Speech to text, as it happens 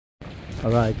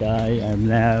Alright guys, I'm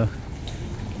now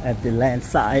at the land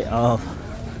side of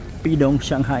Pudong,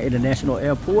 Shanghai International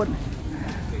Airport.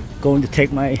 Going to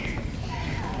take my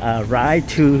ride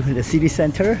to the city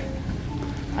center.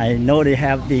 I know they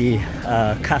have the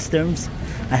customs.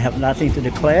 I have nothing to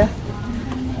declare.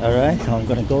 Alright, so I'm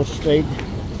gonna go straight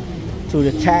to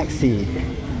the taxi.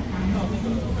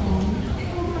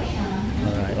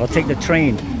 Alright, I'll take the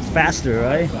train. It's faster,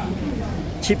 right?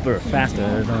 Cheaper, faster. I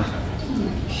don't know.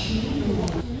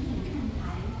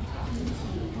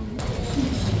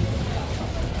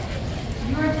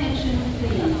 Your attention,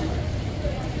 please.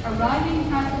 Arriving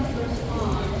passengers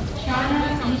on China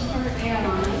Eastern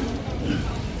Airlines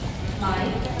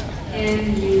flight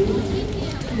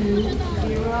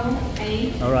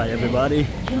MU208. Alright everybody,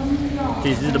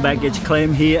 this is the baggage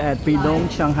claim here at Pudong,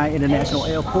 Shanghai International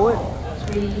Airport.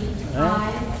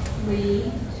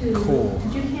 Cool.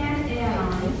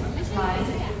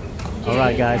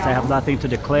 Alright guys, I have nothing to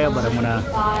declare, but I'm gonna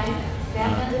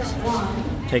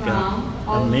take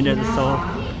a minute or so,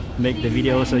 make the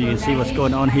video so you can see what's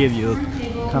going on here if you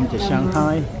come to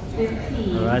Shanghai.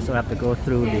 Alright, so I have to go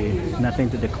through the nothing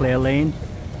to declare lane.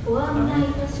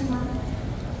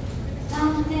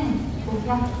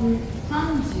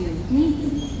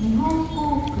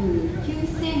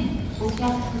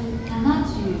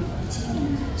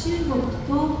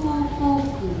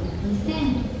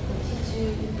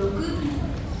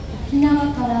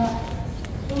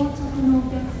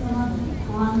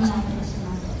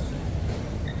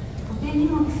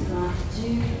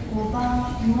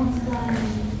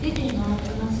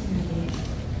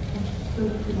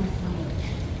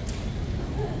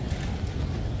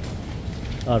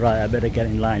 Alright, I better get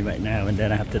in line right now and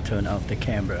then I have to turn off the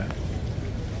camera.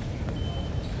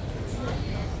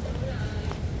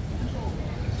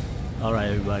 Alright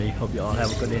everybody, hope you all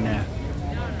have a good day now.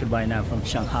 Goodbye now from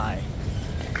Shanghai.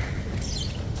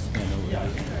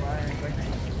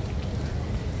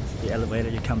 The elevator,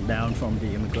 you come down from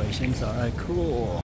the immigration. Alright, cool.